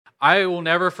I will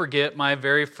never forget my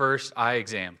very first eye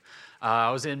exam.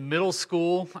 I was in middle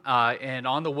school, and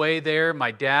on the way there, my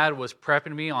dad was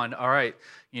prepping me on, all right,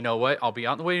 you know what, I'll be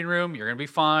out in the waiting room, you're going to be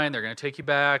fine, they're going to take you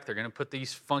back, they're going to put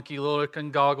these funky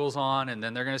looking goggles on, and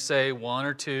then they're going to say 1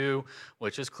 or 2,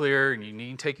 which is clear, and you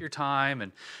need to take your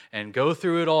time and go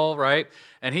through it all, right?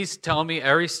 And he's telling me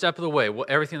every step of the way,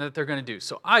 everything that they're going to do.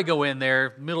 So I go in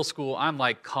there, middle school, I'm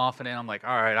like confident, I'm like,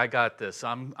 all right, I got this,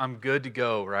 I'm good to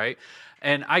go, right?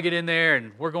 And I get in there,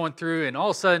 and we're going through, and all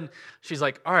of a sudden, she's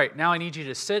like, all right, now I need you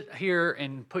to sit here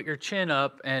and put your chin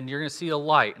up, and you're going to see a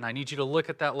light, and I need you to look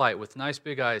at that light with nice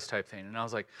big eyes type thing. And I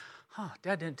was like,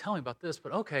 Dad didn't tell me about this,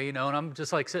 but okay, and I'm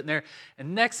just like sitting there,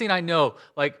 and next thing I know,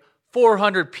 like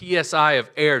 400 PSI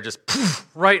of air just poof,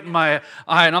 right in my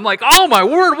eye, and I'm like, oh my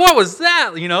word, what was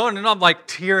that? And then I'm like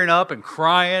tearing up and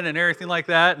crying and everything like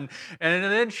that, and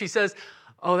then she says,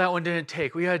 oh, that one didn't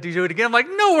take. We got to do it again. I'm like,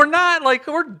 no, we're not. Like,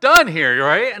 we're done here,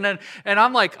 right? And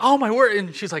I'm like, oh, my word.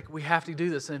 And she's like, we have to do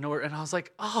this. And I was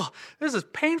like, oh, this is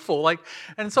painful. Like,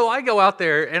 and so I go out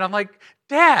there, and I'm like,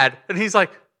 Dad. And he's like,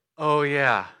 oh,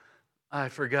 yeah, I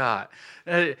forgot.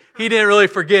 He didn't really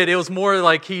forget. It was more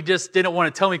like he just didn't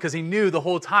want to tell me because he knew the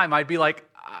whole time I'd be like,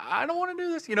 I don't want to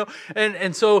do this,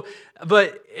 And so,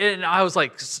 and I was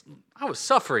like, I was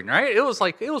suffering, right? It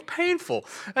was painful.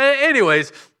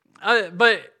 Anyways,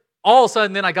 but all of a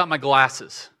sudden, then I got my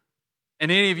glasses.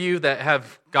 And any of you that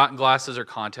have gotten glasses or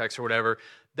contacts or whatever,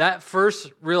 that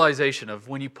first realization of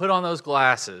when you put on those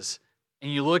glasses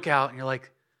and you look out and you're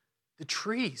like, the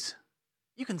trees,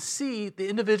 you can see the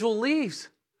individual leaves.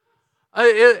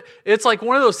 It's like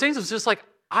one of those things. It's just like,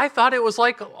 I thought it was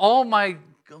like all my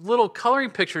little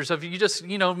coloring pictures of you just,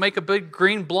 make a big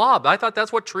green blob. I thought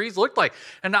that's what trees looked like.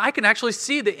 And I can actually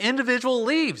see the individual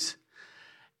leaves.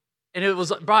 And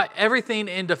it brought everything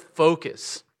into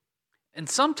focus. And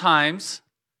sometimes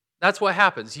that's what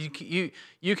happens.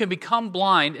 You can become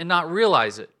blind and not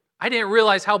realize it. I didn't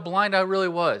realize how blind I really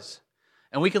was.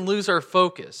 And we can lose our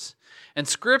focus. And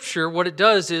Scripture, what it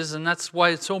does is, and that's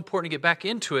why it's so important to get back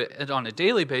into it on a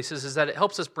daily basis, is that it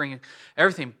helps us bring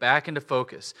everything back into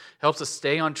focus. It helps us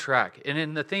stay on track. And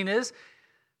then the thing is,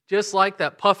 just like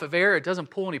that puff of air, it doesn't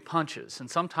pull any punches.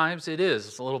 And sometimes it is.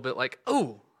 It's a little bit like,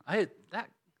 oh,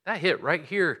 that hit right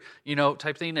here,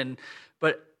 type thing.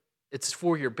 But it's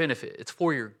for your benefit. It's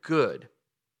for your good.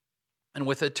 And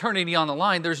with eternity on the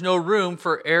line, there's no room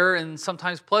for error and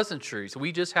sometimes pleasantries.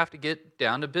 We just have to get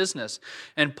down to business.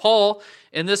 And Paul,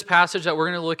 in this passage that we're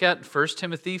going to look at, 1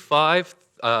 Timothy 5,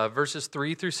 verses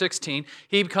 3 through 16,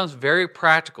 he becomes very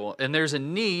practical. And there's a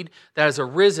need that has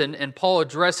arisen, and Paul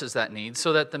addresses that need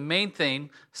so that the main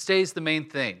thing stays the main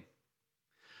thing.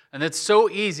 And it's so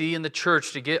easy in the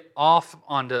church to get off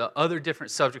onto other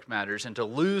different subject matters and to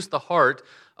lose the heart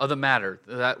of the matter,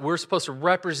 that we're supposed to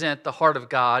represent the heart of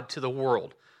God to the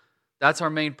world. That's our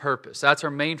main purpose. That's our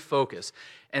main focus.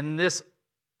 And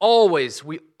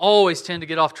we always tend to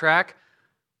get off track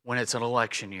when it's an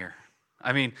election year.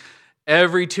 I mean,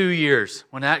 every 2 years,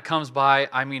 when that comes by,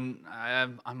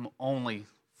 I'm only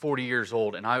 40 years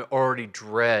old, and I already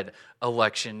dread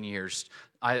election years.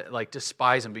 I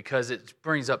despise them because it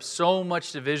brings up so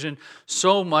much division,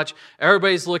 so much.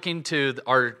 Everybody's looking to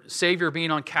our Savior being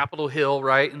on Capitol Hill,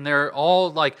 right? And they're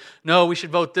all like, no, we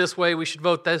should vote this way, we should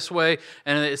vote this way.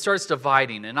 And it starts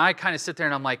dividing. And I kind of sit there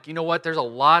and I'm like, you know what? There's a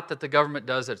lot that the government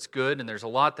does that's good, and there's a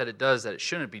lot that it does that it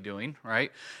shouldn't be doing,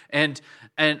 right? And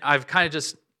I've kind of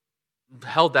just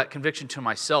held that conviction to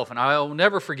myself. And I'll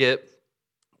never forget,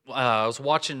 I was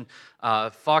watching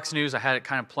Fox News. I had it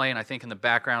kind of playing, I think, in the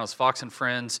background. It was Fox and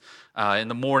Friends in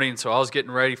the morning, so I was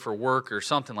getting ready for work or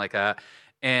something like that.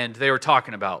 And they were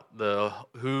talking about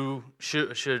who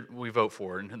should we vote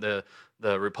for, and the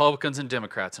Republicans and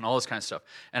Democrats and all this kind of stuff.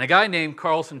 And a guy named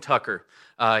Carlson Tucker,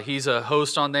 he's a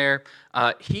host on there.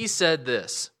 He said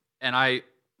this, and I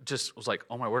just was like,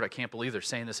 oh my word, I can't believe they're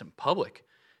saying this in public.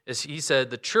 He said,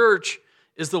 the church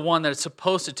is the one that is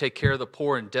supposed to take care of the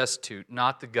poor and destitute,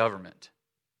 not the government.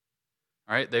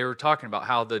 All right? They were talking about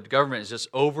how the government is just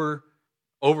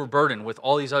overburdened with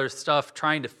all these other stuff,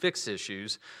 trying to fix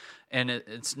issues, and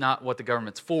it's not what the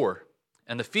government's for.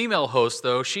 And the female host,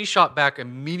 though, she shot back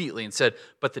immediately and said,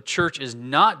 but the church is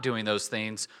not doing those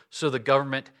things, so the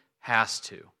government has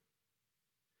to.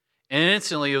 And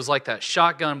instantly, it was like that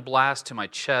shotgun blast to my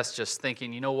chest, just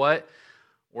thinking, you know what?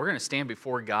 We're going to stand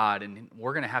before God, and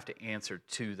we're going to have to answer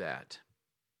to that.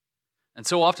 And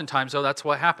so oftentimes, though, that's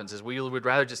what happens, is we would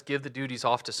rather just give the duties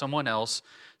off to someone else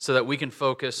so that we can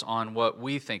focus on what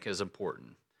we think is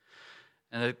important.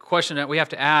 And the question that we have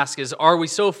to ask is, are we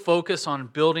so focused on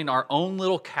building our own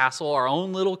little castle, our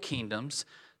own little kingdoms,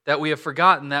 that we have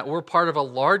forgotten that we're part of a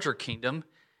larger kingdom,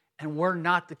 And we're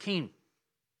not the king.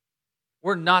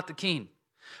 We're not the king.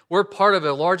 We're part of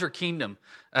a larger kingdom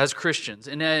as Christians.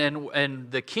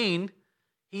 And the king,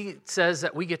 he says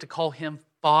that we get to call him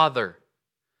Father.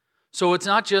 So it's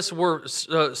not just we're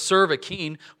serve a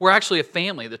king, we're actually a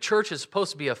family. The church is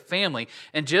supposed to be a family.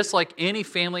 And just like any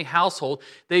family household,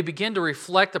 they begin to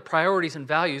reflect the priorities and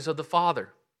values of the Father.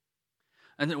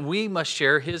 And then we must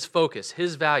share his focus,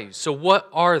 his values. So what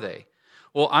are they?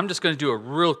 Well, I'm just going to do a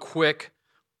real quick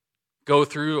go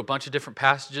through a bunch of different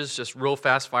passages, just real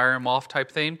fast, fire them off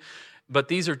type thing. But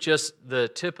these are just the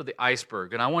tip of the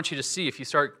iceberg. And I want you to see if you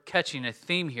start catching a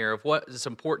theme here of what is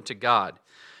important to God.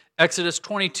 Exodus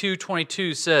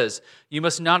 22:22 says, "You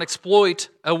must not exploit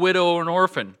a widow or an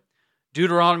orphan."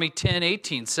 Deuteronomy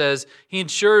 10:18 says, "He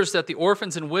ensures that the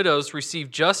orphans and widows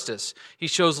receive justice. He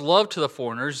shows love to the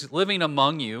foreigners living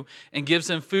among you and gives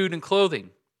them food and clothing."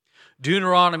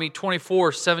 Deuteronomy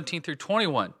 24:17 through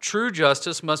 21, "True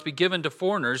justice must be given to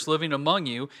foreigners living among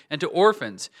you and to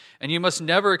orphans, and you must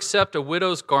never accept a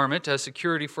widow's garment as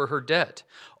security for her debt.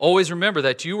 Always remember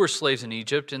that you were slaves in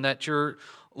Egypt and that your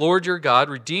Lord your God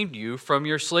redeemed you from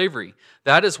your slavery.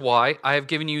 That is why I have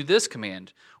given you this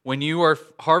command. When you are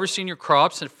harvesting your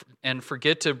crops and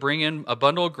forget to bring in a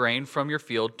bundle of grain from your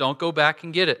field, don't go back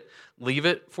and get it. Leave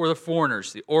it for the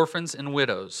foreigners, the orphans and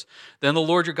widows. Then the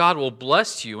Lord your God will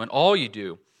bless you in all you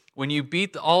do. When you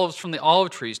beat the olives from the olive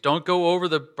trees, don't go over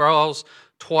the boughs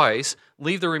twice.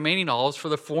 Leave the remaining olives for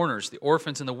the foreigners, the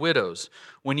orphans and the widows.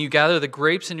 When you gather the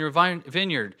grapes in your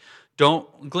vineyard,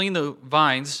 don't glean the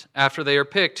vines after they are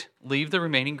picked. Leave the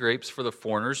remaining grapes for the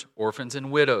foreigners, orphans,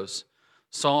 and widows."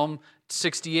 Psalm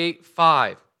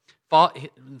 68:5.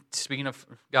 Speaking of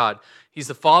God, he's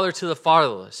the father to the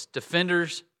fatherless,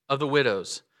 defenders of the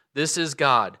widows. This is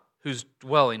God, whose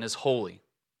dwelling is holy.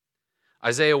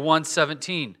 Isaiah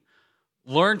 1:17.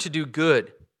 "Learn to do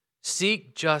good,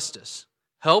 seek justice,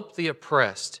 help the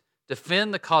oppressed,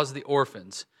 defend the cause of the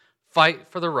orphans, fight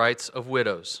for the rights of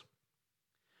widows."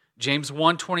 James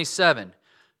 1:27,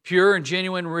 "Pure and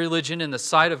genuine religion in the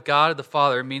sight of God the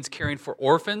Father means caring for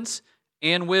orphans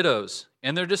and widows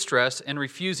in their distress and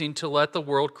refusing to let the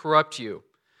world corrupt you."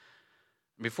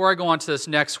 Before I go on to this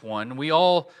next one, we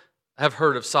all have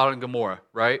heard of Sodom and Gomorrah,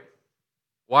 right?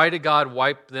 Why did God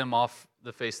wipe them off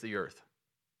the face of the earth?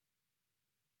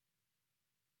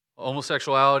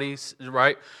 Homosexuality,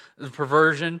 right?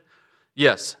 Perversion.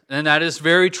 Yes, and that is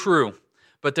very true.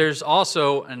 But there's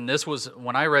also, and this was,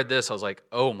 when I read this, I was like,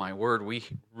 oh my word, we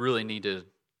really need to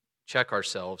check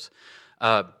ourselves.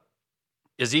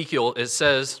 Ezekiel, it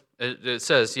says,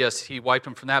 yes, he wiped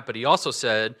them from that, but he also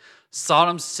said,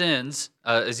 Sodom's sins,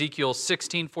 Ezekiel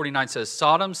 16:49 says,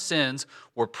 Sodom's sins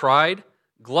were pride,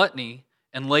 gluttony,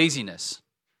 and laziness,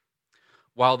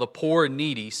 while the poor and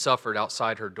needy suffered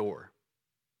outside her door,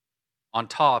 on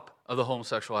top of the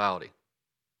homosexuality.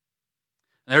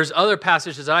 And there's other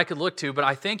passages that I could look to, but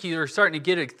I think you're starting to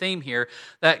get a theme here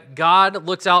that God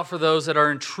looks out for those that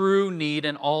are in true need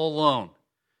and all alone.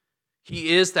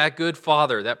 He is that good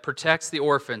father that protects the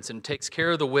orphans and takes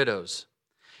care of the widows.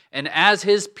 And as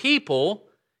his people,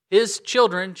 his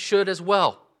children should as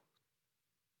well.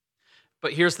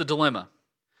 But here's the dilemma.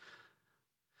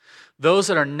 Those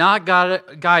that are not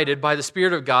guided by the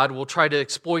Spirit of God will try to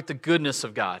exploit the goodness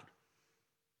of God.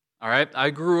 All right, I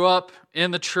grew up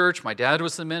in the church. My dad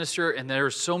was the minister, and there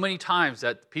were so many times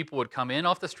that people would come in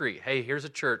off the street. Hey, here's a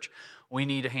church. We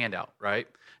need a handout, right?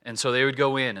 And so they would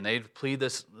go in and they'd plead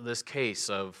this case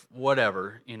of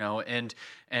whatever, and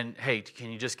hey,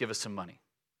 can you just give us some money?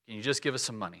 Can you just give us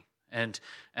some money? And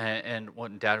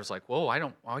when Dad was like, whoa,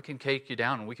 I can take you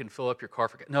down and we can fill up your car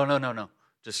for. No.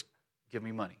 Just give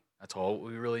me money. That's all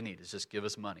we really need is just give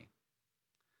us money.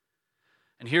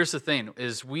 And here's the thing: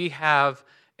 is we have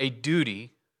a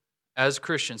duty as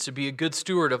Christians to be a good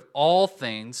steward of all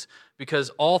things, because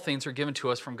all things are given to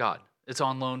us from God. It's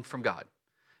on loan from God.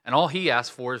 And all he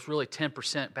asks for is really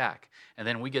 10% back. And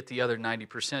then we get the other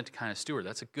 90% to kind of steward.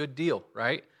 That's a good deal,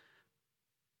 right?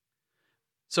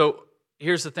 So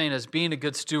here's the thing: is being a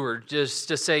good steward, just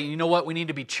to say, you know what, we need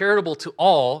to be charitable to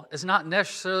all, is not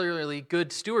necessarily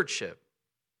good stewardship.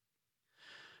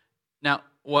 Now,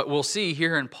 what we'll see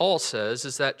here in Paul says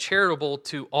is that charitable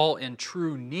to all in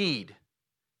true need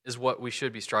is what we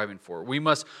should be striving for. We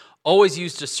must always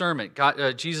use discernment.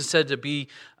 Jesus said to be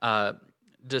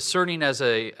discerning as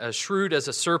shrewd as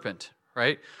a serpent,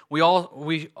 right?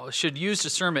 We should use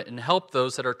discernment and help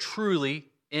those that are truly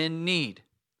in need.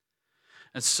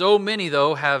 And so many,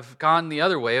 though, have gone the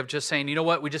other way of just saying, you know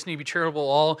what, we just need to be charitable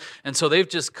all. And so they've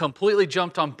just completely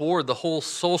jumped on board the whole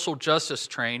social justice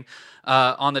train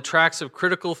on the tracks of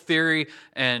critical theory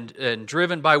and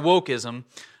driven by wokeism.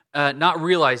 not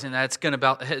realizing that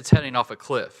it's heading off a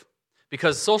cliff.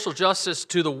 Because social justice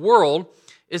to the world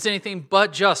is anything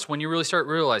but just when you really start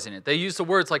realizing it. They use the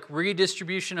words like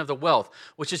redistribution of the wealth,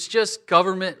 which is just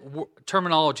government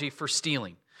terminology for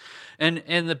stealing.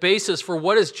 And the basis for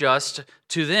what is just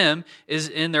to them is,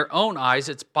 in their own eyes,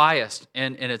 it's biased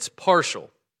and it's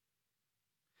partial.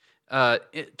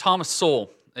 Thomas Sowell,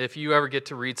 if you ever get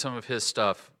to read some of his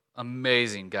stuff,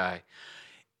 amazing guy.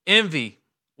 Envy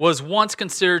was once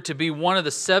considered to be one of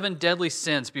the 7 deadly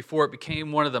sins before it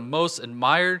became one of the most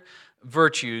admired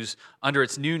virtues under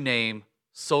its new name,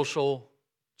 social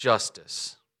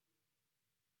justice.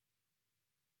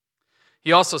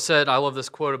 He also said, I love this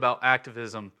quote about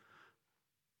activism.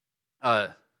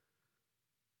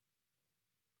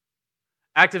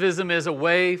 Activism is a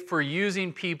way for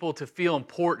using people to feel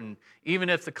important, even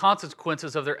if the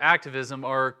consequences of their activism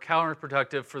are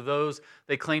counterproductive for those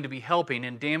they claim to be helping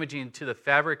and damaging to the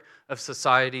fabric of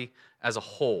society as a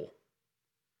whole.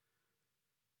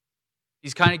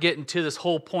 He's kind of getting to this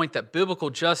whole point that biblical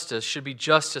justice should be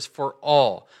justice for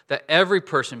all, that every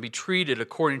person be treated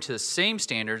according to the same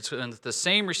standards and with the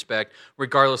same respect,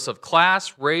 regardless of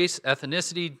class, race,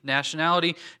 ethnicity,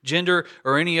 nationality, gender,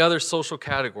 or any other social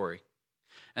category.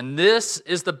 And this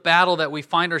is the battle that we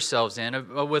find ourselves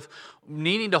in, with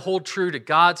needing to hold true to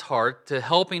God's heart, to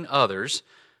helping others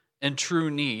in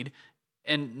true need,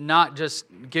 and not just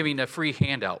giving a free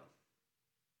handout.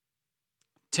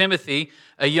 Timothy,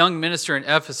 a young minister in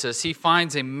Ephesus, he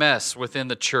finds a mess within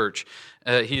the church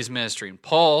he's ministering.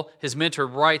 Paul, his mentor,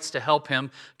 writes to help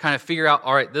him kind of figure out,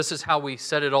 all right, this is how we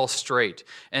set it all straight.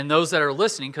 And those that are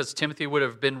listening, because Timothy would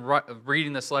have been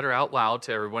reading this letter out loud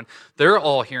to everyone, they're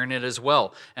all hearing it as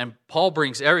well. And Paul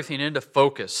brings everything into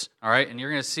focus, all right? And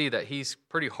you're going to see that he's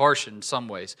pretty harsh in some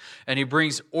ways. And he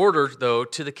brings order, though,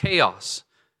 to the chaos.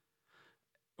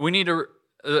 We need to...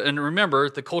 And remember,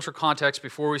 the cultural context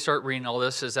before we start reading all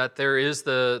this is that there is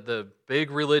the big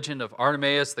religion of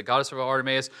Artemis, the goddess of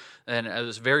Artemis, and it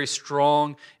was a very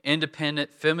strong,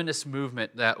 independent, feminist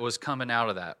movement that was coming out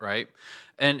of that, right?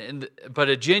 But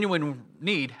a genuine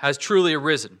need has truly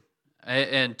arisen,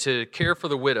 and to care for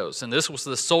the widows. And this was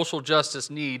the social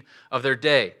justice need of their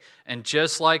day. And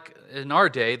just like in our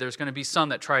day, there's going to be some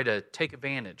that try to take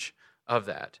advantage of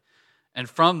that. And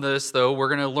from this, though, we're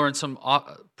going to learn some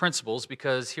principles,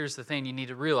 because here's the thing you need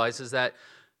to realize is that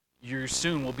you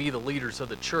soon will be the leaders of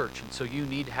the church, and so you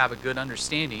need to have a good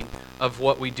understanding of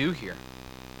what we do here.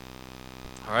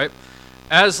 All right?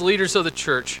 As leaders of the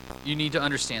church, you need to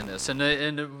understand this. And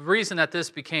the reason that this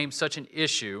became such an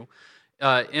issue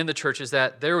in the church is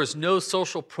that there was no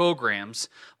social programs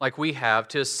like we have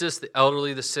to assist the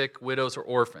elderly, the sick, widows, or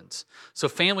orphans. So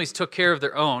families took care of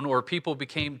their own, or people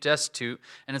became destitute,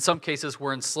 and in some cases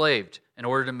were enslaved in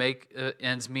order to make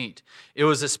ends meet. It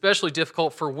was especially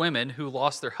difficult for women who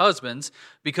lost their husbands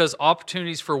because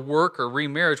opportunities for work or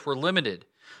remarriage were limited.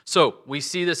 So we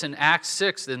see this in Acts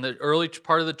 6 in the early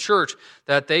part of the church,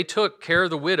 that they took care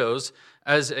of the widows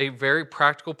as a very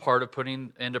practical part of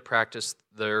putting into practice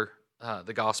the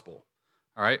gospel.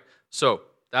 All right? So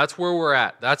that's where we're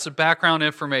at. That's the background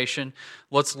information.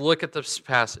 Let's look at this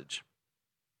passage.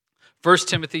 1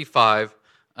 Timothy 5,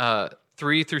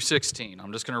 3 through 16.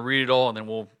 I'm just going to read it all, and then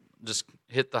we'll just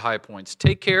hit the high points.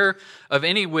 Take care of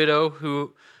any widow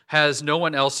who has no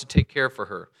one else to take care for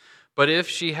her. But if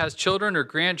she has children or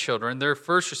grandchildren, their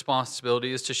first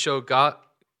responsibility is to show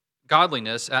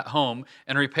godliness at home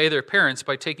and repay their parents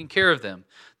by taking care of them.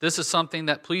 This is something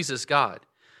that pleases God.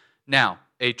 Now,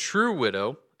 a true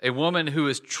widow, a woman who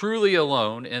is truly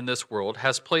alone in this world,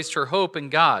 has placed her hope in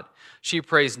God. She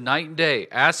prays night and day,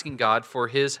 asking God for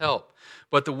His help.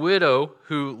 But the widow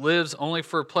who lives only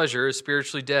for pleasure is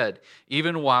spiritually dead,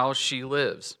 even while she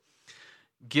lives.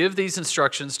 Give these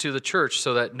instructions to the church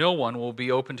so that no one will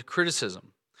be open to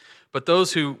criticism. But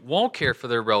those who won't care for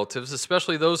their relatives,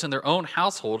 especially those in their own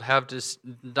household, have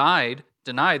denied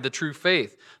the true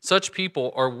faith. Such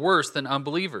people are worse than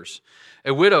unbelievers.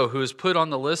 A widow who is put on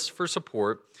the list for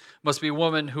support must be a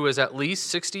woman who is at least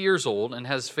 60 years old and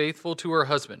has faithful to her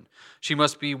husband. She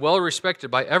must be well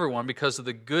respected by everyone because of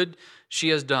the good she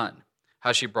has done.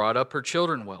 Has she brought up her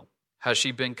children well? Has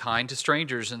she been kind to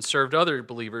strangers and served other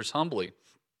believers humbly?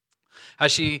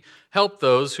 Has she helped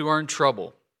those who are in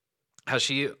trouble? Has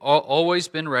she always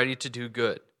been ready to do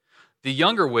good? The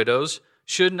younger widows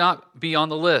should not be on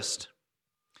the list,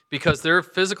 because their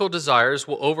physical desires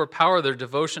will overpower their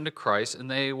devotion to Christ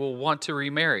and they will want to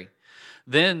remarry.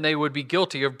 Then they would be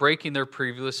guilty of breaking their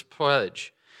previous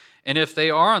pledge. And if they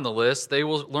are on the list, they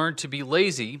will learn to be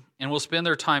lazy and will spend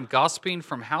their time gossiping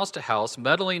from house to house,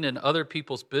 meddling in other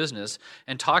people's business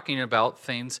and talking about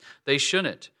things they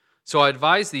shouldn't. So I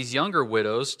advise these younger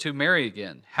widows to marry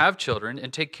again, have children,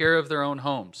 and take care of their own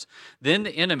homes. Then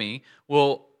the enemy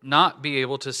will not be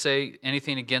able to say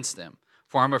anything against them,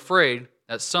 for I'm afraid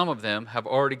that some of them have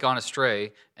already gone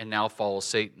astray and now follow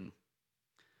Satan.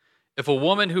 If a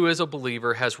woman who is a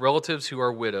believer has relatives who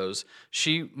are widows,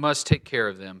 she must take care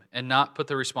of them and not put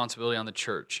the responsibility on the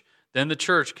church. Then the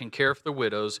church can care for the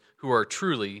widows who are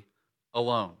truly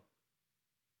alone.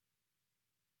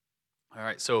 All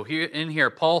right, so here,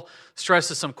 Paul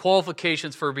stresses some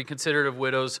qualifications for being considered of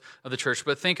widows of the church.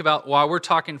 But think about, while we're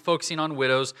focusing on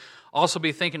widows, also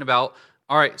be thinking about,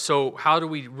 all right, so how do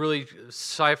we really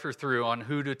cipher through on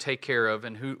who to take care of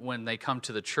and who when they come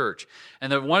to the church?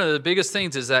 And one of the biggest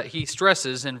things is that he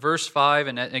stresses in verse 5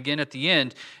 and again at the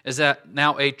end is that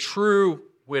now a true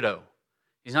widow.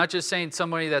 He's not just saying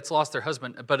somebody that's lost their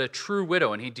husband, but a true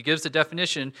widow. And he gives the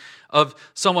definition of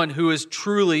someone who is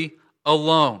truly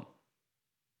alone.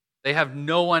 They have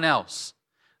no one else.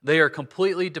 They are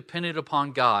completely dependent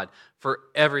upon God for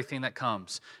everything that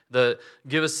comes.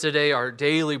 Give us today our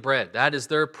daily bread. That is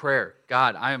their prayer.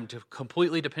 God, I am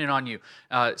completely dependent on you.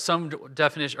 Some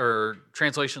definition or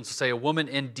translations will say a woman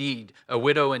indeed, a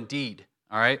widow indeed.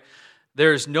 All right?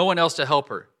 There's no one else to help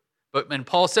her. And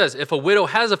Paul says, if a widow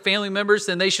has a family members,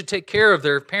 then they should take care of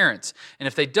their parents. And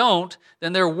if they don't,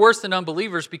 then they're worse than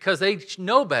unbelievers because they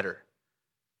know better.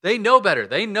 They know better.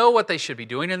 They know what they should be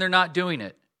doing, and they're not doing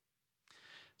it.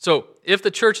 So if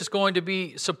the church is going to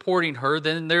be supporting her,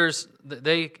 then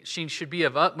she should be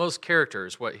of utmost character,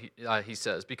 is what he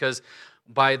says. Because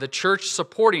by the church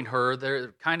supporting her,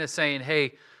 they're kind of saying,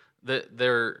 hey,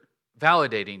 they're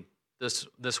validating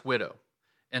this widow.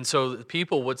 And so the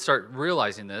people would start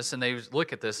realizing this, and they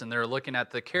look at this, and they're looking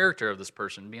at the character of this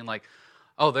person, being like,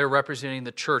 oh, they're representing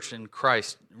the church in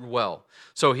Christ well.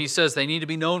 So he says they need to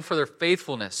be known for their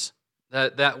faithfulness,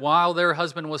 that while their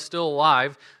husband was still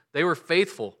alive, they were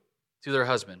faithful to their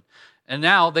husband. And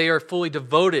now they are fully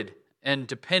devoted and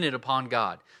dependent upon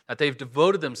God, that they've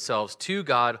devoted themselves to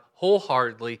God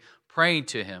wholeheartedly, praying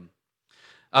to Him.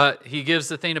 He gives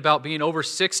the thing about being over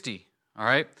 60, all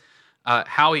right?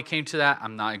 How he came to that,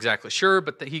 I'm not exactly sure,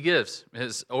 but that he gives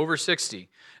is over 60.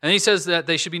 And he says that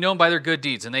they should be known by their good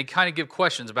deeds, and they kind of give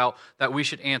questions about that we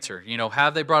should answer. You know,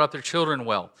 have they brought up their children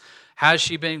well? Has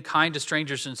she been kind to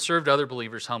strangers and served other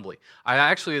believers humbly? The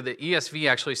ESV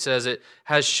actually says it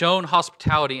has shown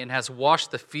hospitality and has washed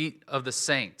the feet of the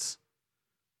saints.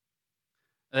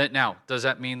 Now, does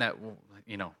that mean that,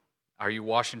 are you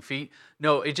washing feet?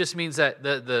 No, it just means that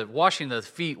the washing the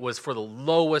feet was for the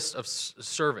lowest of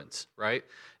servants, right?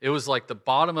 It was like the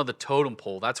bottom of the totem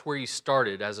pole. That's where you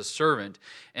started as a servant,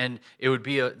 and it would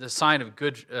be the sign of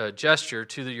good gesture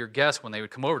to your guests when they would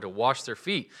come over to wash their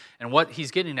feet. And what he's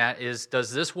getting at is,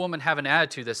 does this woman have an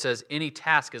attitude that says any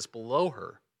task is below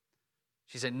her?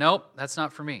 She said, nope, that's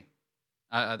not for me.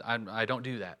 I don't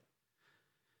do that.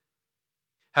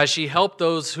 Has she helped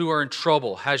those who are in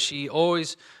trouble? Has she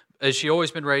always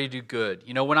been ready to do good?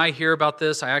 You know, when I hear about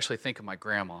this, I actually think of my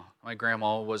grandma. My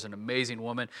grandma was an amazing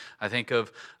woman. I think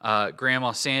of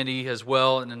Grandma Sandy as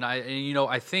well, and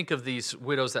I think of these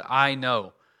widows that I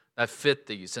know that fit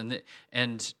these.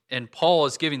 And Paul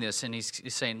is giving this, and he's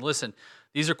saying, listen,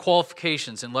 these are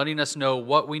qualifications, and letting us know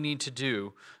what we need to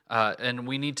do,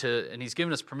 and he's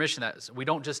giving us permission that we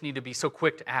don't just need to be so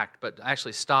quick to act, but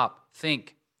actually stop,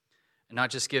 think, and not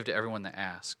just give to everyone that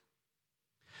asks.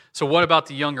 So what about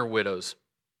the younger widows?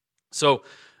 So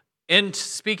in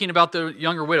speaking about the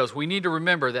younger widows, we need to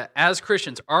remember that as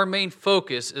Christians, our main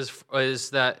focus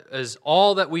is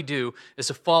all that we do is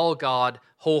to follow God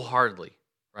wholeheartedly,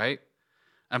 right?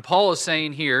 And Paul is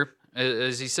saying here,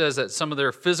 as he says, that some of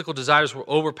their physical desires will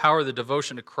overpower the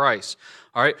devotion to Christ,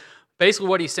 all right? Basically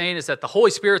what he's saying is that the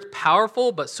Holy Spirit's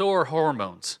powerful, but so are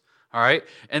hormones. All right,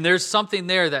 and there's something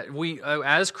there that we,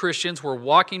 as Christians, we're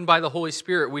walking by the Holy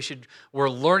Spirit. We're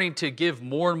learning to give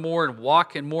more and more and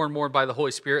walk in more and more by the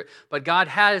Holy Spirit. But God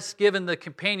has given the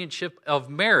companionship of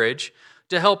marriage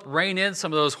to help rein in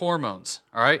some of those hormones.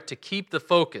 All right, to keep the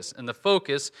focus, and the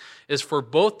focus is for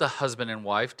both the husband and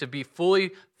wife to be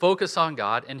fully focused on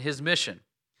God and His mission.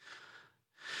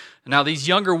 Now, these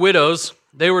younger widows,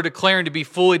 they were declaring to be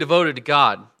fully devoted to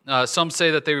God. Some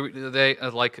say that they,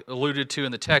 like alluded to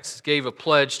in the text, gave a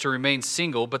pledge to remain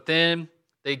single, but then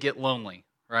they get lonely,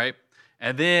 right?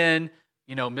 And then,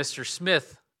 Mr.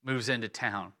 Smith moves into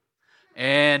town,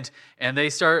 and they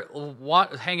start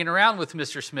hanging around with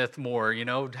Mr. Smith more,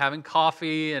 having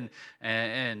coffee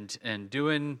and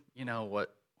doing,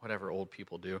 whatever old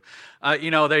people do,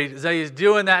 they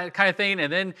doing that kind of thing,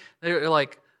 and then they're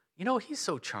like, he's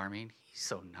so charming, he's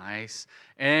so nice,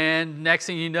 and next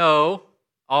thing you know,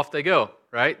 off they go,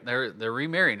 right? They're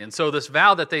remarrying. And so this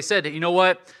vow that they said, you know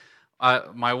what?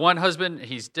 My one husband,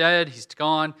 he's dead, he's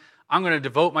gone. I'm going to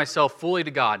devote myself fully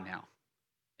to God now.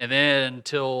 And then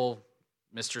until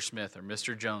Mr. Smith or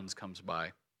Mr. Jones comes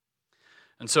by.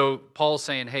 And so Paul's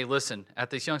saying, hey, listen, at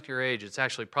this younger age, it's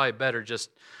actually probably better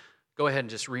just go ahead and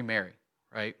just remarry,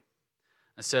 right?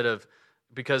 Instead of,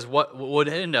 because what would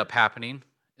end up happening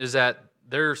is that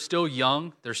they're still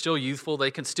young, they're still youthful,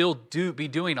 they can still be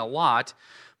doing a lot,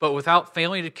 but without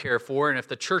family to care for, and if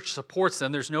the church supports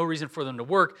them, there's no reason for them to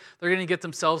work, they're going to get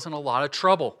themselves in a lot of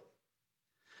trouble.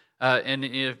 And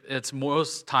it's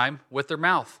most time with their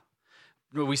mouth.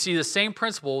 We see the same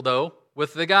principle, though,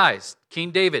 with the guys. King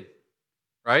David,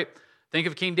 right? Think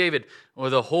of King David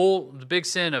with the big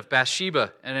sin of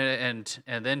Bathsheba, and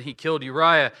then he killed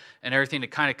Uriah and everything to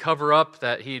kind of cover up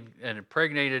that he had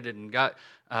impregnated and got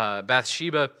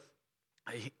Bathsheba.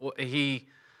 It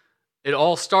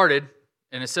all started,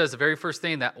 and it says the very first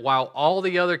thing that while all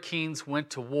the other kings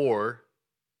went to war,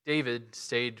 David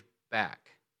stayed back.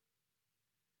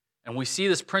 And we see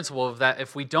this principle of that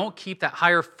if we don't keep that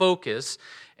higher focus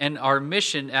and our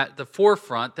mission at the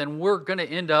forefront, then we're going to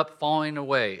end up falling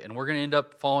away, and we're going to end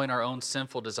up following our own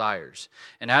sinful desires.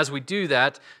 And as we do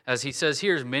that, as he says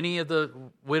here, many of the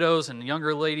widows and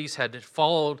younger ladies had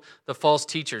followed the false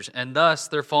teachers, and thus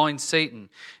they're following Satan.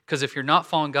 Because if you're not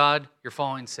following God, you're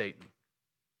following Satan.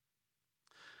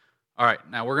 All right,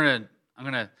 now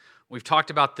we've talked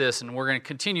about this, and we're going to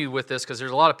continue with this because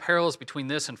there's a lot of parallels between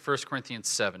this and 1 Corinthians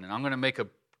 7. And I'm going to make a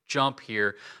jump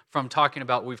here from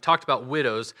we've talked about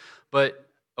widows, but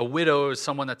a widow is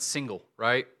someone that's single,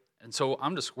 right? And so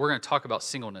we're going to talk about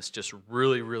singleness just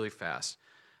really, really fast.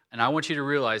 And I want you to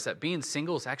realize that being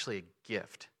single is actually a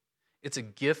gift. It's a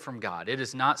gift from God. It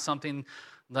is not something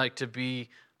like to be,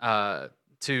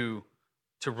 to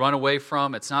run away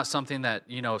from. It's not something that,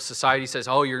 society says,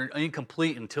 oh, you're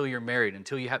incomplete until you're married,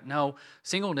 until you have. No,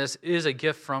 singleness is a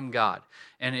gift from God,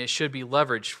 and it should be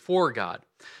leveraged for God.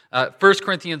 1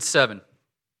 Corinthians 7,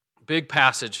 big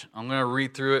passage. I'm going to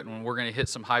read through it, and we're going to hit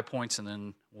some high points, and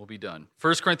then we'll be done.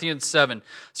 1 Corinthians 7,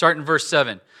 starting in verse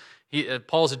 7.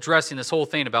 Paul's addressing this whole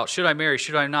thing about should I marry,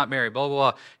 should I not marry, blah,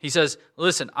 blah, blah. He says,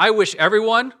 listen, I wish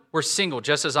everyone were single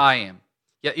just as I am.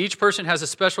 Yet each person has a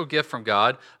special gift from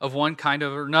God of one kind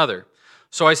or another.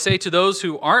 So I say to those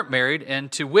who aren't married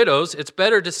and to widows, it's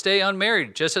better to stay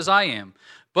unmarried, just as I am.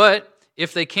 But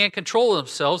if they can't control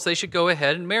themselves, they should go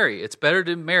ahead and marry. It's better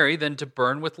to marry than to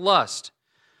burn with lust.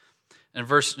 And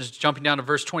jumping down to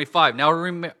verse 25. Now,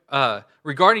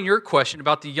 regarding your question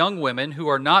about the young women who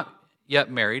are not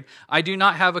yet married, I do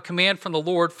not have a command from the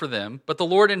Lord for them, but the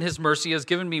Lord in His mercy has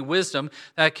given me wisdom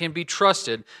that can be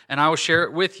trusted, and I will share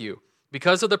it with you.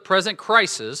 Because of the present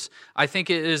crisis, I think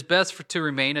it is best to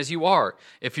remain as you are.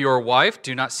 If you are a wife,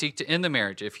 do not seek to end the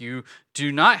marriage. If you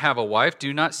do not have a wife,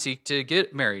 do not seek to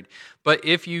get married. But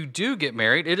if you do get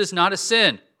married, it is not a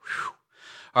sin. Whew.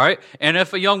 All right? And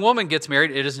if a young woman gets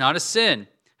married, it is not a sin.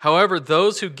 However,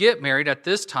 those who get married at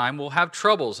this time will have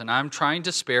troubles, and I'm trying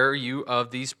to spare you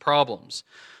of these problems.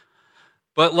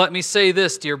 But let me say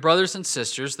this, dear brothers and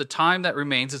sisters, the time that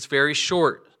remains is very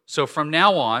short. So from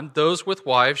now on, those with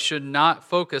wives should not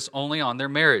focus only on their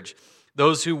marriage.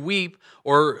 Those who weep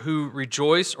or who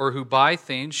rejoice or who buy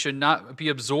things should not be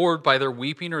absorbed by their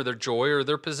weeping or their joy or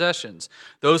their possessions.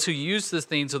 Those who use the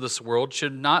things of this world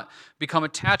should not become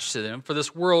attached to them, for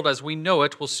this world as we know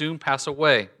it will soon pass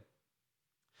away.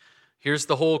 Here's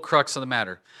the whole crux of the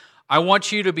matter. I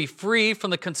want you to be free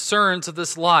from the concerns of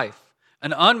this life.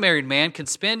 An unmarried man can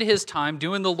spend his time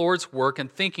doing the Lord's work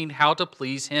and thinking how to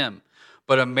please Him.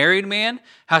 But a married man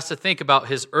has to think about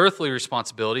his earthly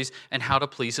responsibilities and how to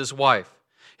please his wife.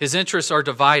 His interests are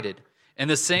divided. In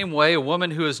the same way, a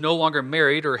woman who is no longer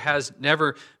married or has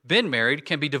never been married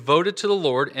can be devoted to the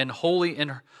Lord and holy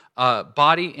in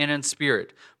body and in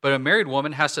spirit. But a married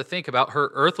woman has to think about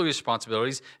her earthly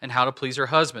responsibilities and how to please her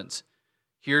husbands.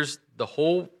 Here's the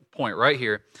whole point right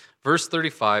here. Verse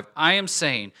 35, I am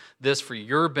saying this for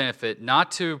your benefit,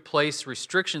 not to place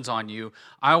restrictions on you.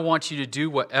 I want you to do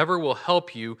whatever will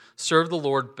help you serve the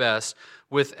Lord best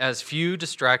with as few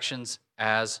distractions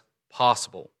as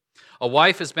possible. A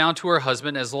wife is bound to her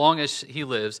husband as long as he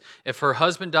lives. If her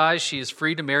husband dies, she is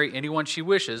free to marry anyone she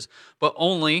wishes, but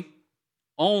only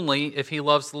if he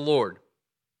loves the Lord.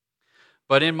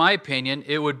 But in my opinion,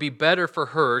 it would be better for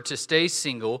her to stay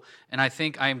single, and I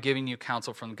think I am giving you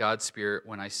counsel from God's Spirit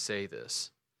when I say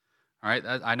this. All right,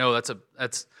 I know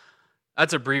that's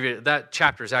abbreviated. That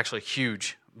chapter is actually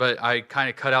huge, but I kind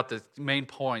of cut out the main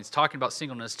points, talking about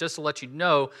singleness, just to let you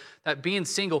know that being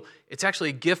single, it's actually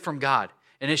a gift from God.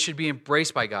 and it should be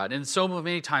embraced by God. And so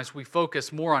many times we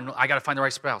focus more on, I got to find the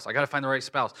right spouse. I got to find the right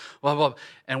spouse. Blah, blah, blah.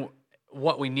 And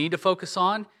what we need to focus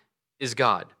on is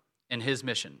God and His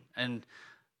mission. And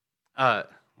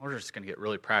we're just going to get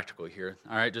really practical here.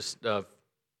 All right, just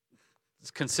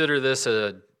consider this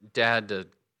a dad to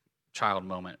child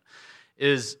moment.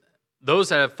 Is those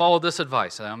that have followed this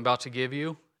advice that I'm about to give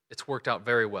you, it's worked out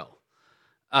very well.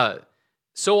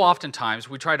 So oftentimes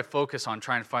we try to focus on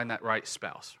trying to find that right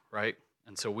spouse, right?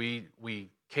 And so we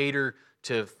cater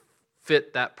to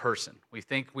fit that person. We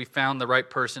think we found the right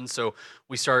person, so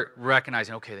we start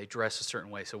recognizing, okay, they dress a certain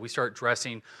way. So we start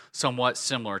dressing somewhat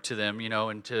similar to them,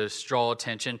 and to draw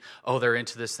attention, oh, they're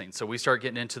into this thing. So we start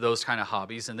getting into those kind of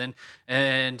hobbies, and then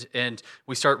and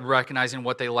we start recognizing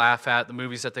what they laugh at, the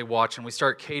movies that they watch, and we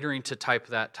start catering to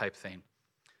that type thing.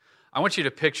 I want you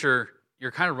to picture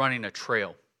you're kind of running a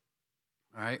trail,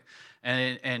 all right?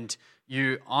 And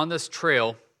you on this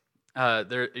trail,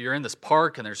 you're in this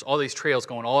park, and there's all these trails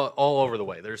going all over the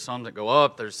way. There's some that go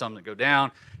up, there's some that go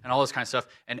down, and all this kind of stuff.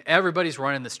 And everybody's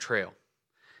running this trail.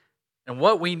 And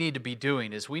what we need to be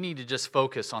doing is we need to just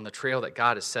focus on the trail that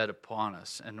God has set upon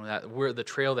us, and that we're the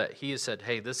trail that He has said,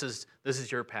 hey, this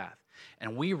is your path.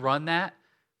 And we run that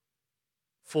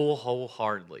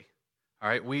wholeheartedly. All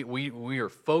right, we are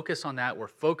focused on that. We're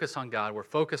focused on God. We're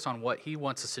focused on what He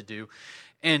wants us to do,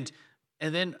 and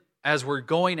then as we're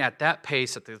going at that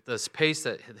pace, at this pace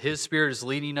that His Spirit is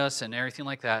leading us and everything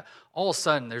like that, all of a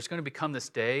sudden there's going to become this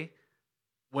day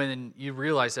when you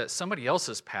realize that somebody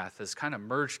else's path has kind of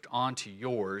merged onto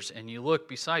yours, and you look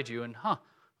beside you and,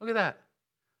 look at that.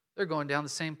 They're going down the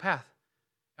same path,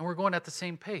 and we're going at the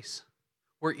same pace.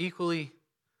 We're equally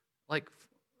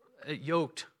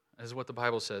yoked, is what the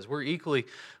Bible says. We're equally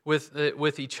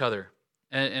with each other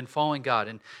and following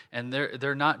God, and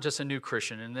they're not just a new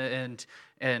Christian,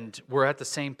 and we're at the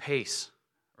same pace,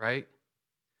 right?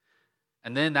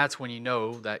 And then that's when you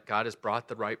know that God has brought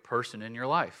the right person in your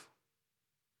life.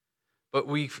 But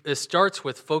it starts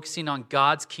with focusing on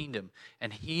God's kingdom,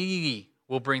 and He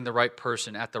will bring the right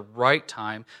person at the right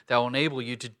time that will enable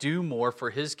you to do more for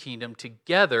His kingdom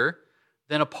together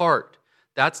than apart.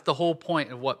 That's the whole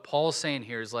point of what Paul's saying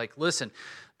here is listen,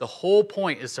 the whole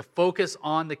point is to focus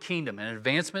on the kingdom and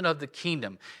advancement of the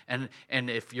kingdom. And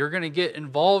if you're going to get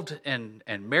involved and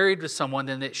married with someone,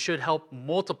 then it should help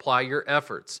multiply your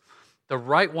efforts. The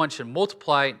right one should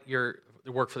multiply your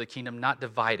work for the kingdom, not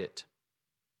divide it.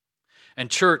 And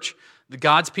church,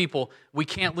 God's people, we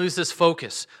can't lose this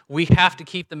focus. We have to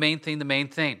keep the main thing the main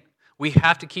thing. We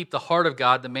have to keep the heart of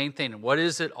God the main thing. And what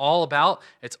is it all about?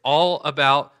 It's all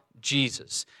about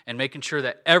Jesus and making sure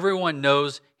that everyone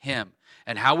knows Him.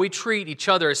 And how we treat each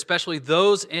other, especially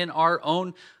those in our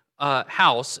own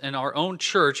house, in our own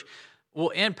church, will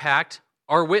impact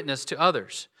our witness to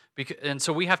others. And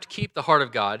so we have to keep the heart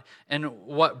of God, and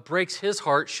what breaks His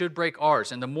heart should break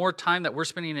ours. And the more time that we're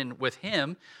spending with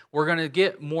Him, we're going to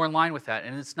get more in line with that.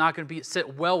 And it's not going to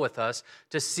sit well with us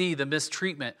to see the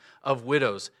mistreatment of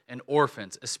widows and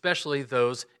orphans, especially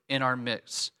those in our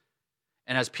midst.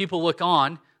 And as people look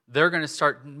on, they're going to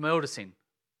start noticing.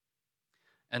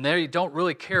 And they don't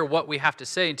really care what we have to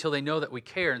say until they know that we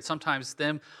care. And sometimes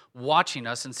them watching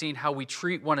us and seeing how we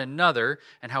treat one another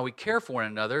and how we care for one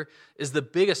another is the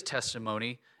biggest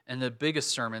testimony and the biggest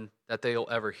sermon that they'll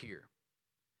ever hear.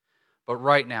 But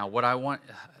right now, what I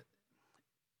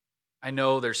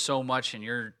know there's so much in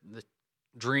your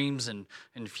dreams and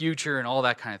future and all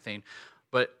that kind of thing.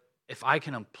 But if I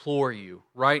can implore you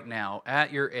right now,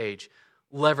 at your age,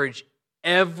 leverage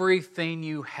everything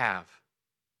you have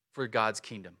for God's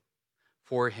kingdom,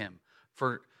 for Him,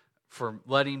 for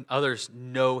letting others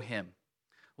know Him.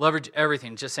 Leverage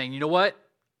everything, just saying, you know what?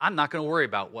 I'm not going to worry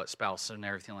about what spouse and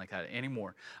everything like that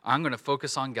anymore. I'm going to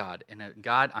focus on God. And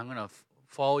God, I'm going to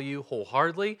follow You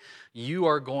wholeheartedly. You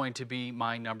are going to be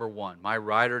my number one, my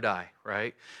ride or die,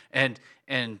 right? And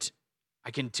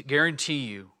I can guarantee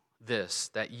you this,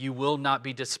 that you will not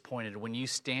be disappointed when you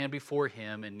stand before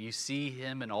Him and you see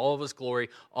Him in all of His glory,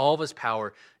 all of His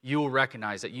power. You will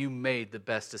recognize that you made the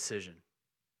best decision.